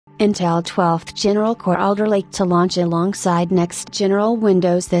Intel 12th General Core Alder Lake to launch alongside next General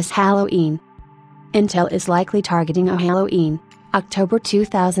Windows this Halloween. Intel is likely targeting a Halloween, October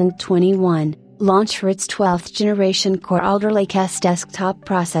 2021, launch for its 12th generation Core Alder Lake S desktop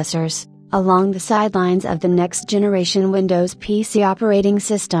processors, along the sidelines of the next generation Windows PC operating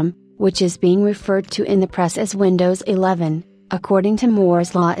system, which is being referred to in the press as Windows 11, according to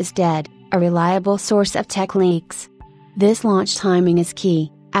Moore's Law is Dead, a reliable source of tech leaks. This launch timing is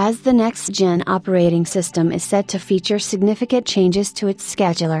key, as the next-gen operating system is said to feature significant changes to its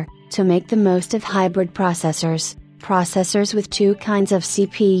scheduler, to make the most of hybrid processors with two kinds of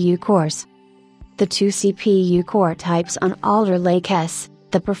CPU cores. The two CPU core types on Alder Lake S,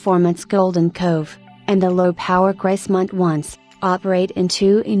 the performance Golden Cove, and the low-power Gracemont ones, operate in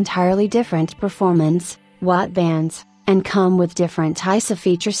two entirely different performance watt bands, and come with different ISA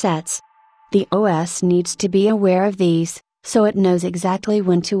feature sets. The OS needs to be aware of these, so it knows exactly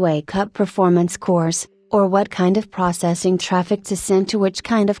when to wake up performance cores, or what kind of processing traffic to send to which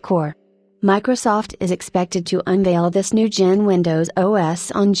kind of core. Microsoft is expected to unveil this new Gen Windows OS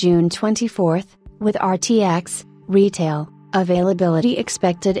on June 24, with RTX retail availability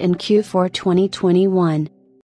expected in Q4 2021.